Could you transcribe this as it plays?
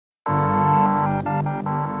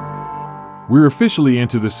We're officially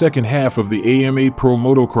into the second half of the AMA Pro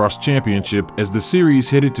Motocross Championship as the series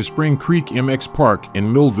headed to Spring Creek MX Park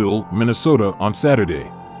in Millville, Minnesota on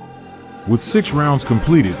Saturday. With 6 rounds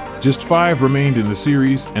completed, just 5 remained in the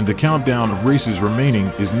series, and the countdown of races remaining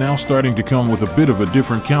is now starting to come with a bit of a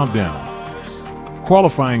different countdown.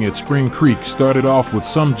 Qualifying at Spring Creek started off with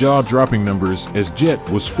some jaw-dropping numbers as Jett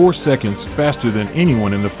was 4 seconds faster than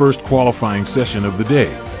anyone in the first qualifying session of the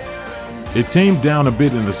day. It tamed down a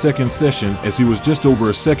bit in the second session as he was just over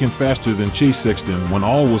a second faster than Sexton when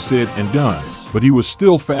all was said and done, but he was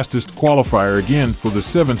still fastest qualifier again for the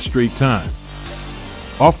 7th straight time.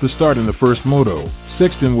 Off the start in the first moto,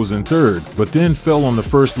 Sexton was in 3rd, but then fell on the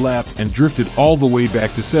first lap and drifted all the way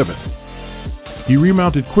back to 7th. He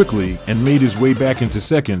remounted quickly and made his way back into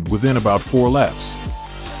 2nd within about 4 laps.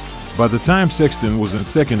 By the time Sexton was in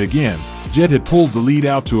 2nd again, Jett had pulled the lead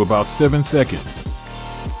out to about 7 seconds.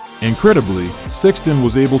 Incredibly, Sexton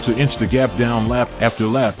was able to inch the gap down lap after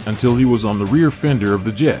lap until he was on the rear fender of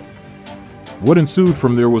the Jett. What ensued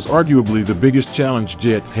from there was arguably the biggest challenge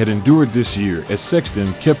Jett had endured this year, as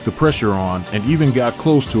Sexton kept the pressure on and even got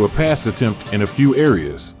close to a pass attempt in a few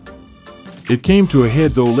areas. It came to a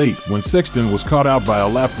head though late when Sexton was caught out by a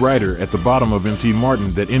lap rider at the bottom of MT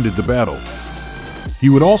Martin that ended the battle. He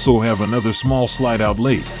would also have another small slide out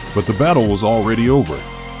late, but the battle was already over.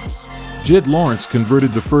 Jett Lawrence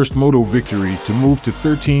converted the first moto victory to move to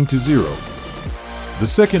 13-0. The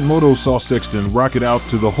second moto saw Sexton rocket out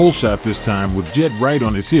to the hole shot this time with Jett right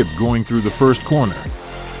on his hip going through the first corner.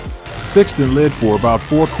 Sexton led for about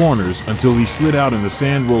 4 corners until he slid out in the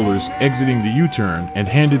sand rollers exiting the U-turn and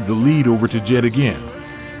handed the lead over to Jett again.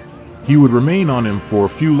 He would remain on him for a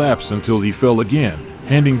few laps until he fell again,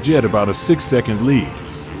 handing Jett about a 6-second lead.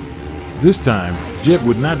 This time, Jett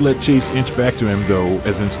would not let Chase inch back to him though,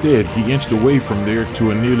 as instead he inched away from there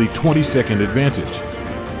to a nearly 20-second advantage.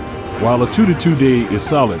 While a 2-2 day is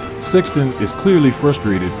solid, Sexton is clearly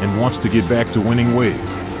frustrated and wants to get back to winning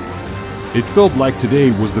ways. It felt like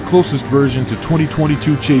today was the closest version to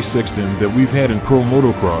 2022 Chase Sexton that we've had in pro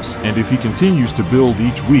motocross, and if he continues to build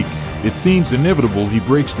each week, it seems inevitable he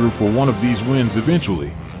breaks through for one of these wins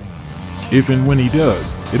eventually. If and when he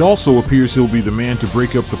does, it also appears he'll be the man to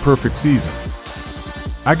break up the perfect season.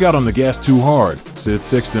 "I got on the gas too hard," said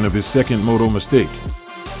Sexton of his second moto mistake.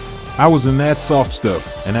 "I was in that soft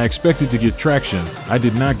stuff, and I expected to get traction. I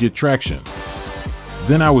did not get traction.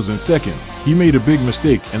 Then I was in 2nd. He made a big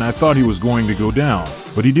mistake and I thought he was going to go down,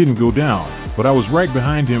 but he didn't go down. But I was right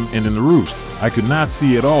behind him and in the roost. I could not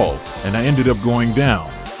see at all, and I ended up going down.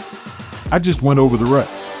 I just went over the rut.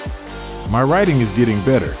 My riding is getting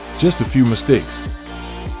better. Just a few mistakes.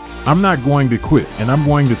 I'm not going to quit, and I'm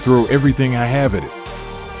going to throw everything I have at it.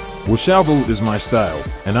 Washable is my style,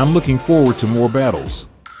 and I'm looking forward to more battles.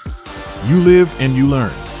 You live and you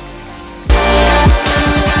learn."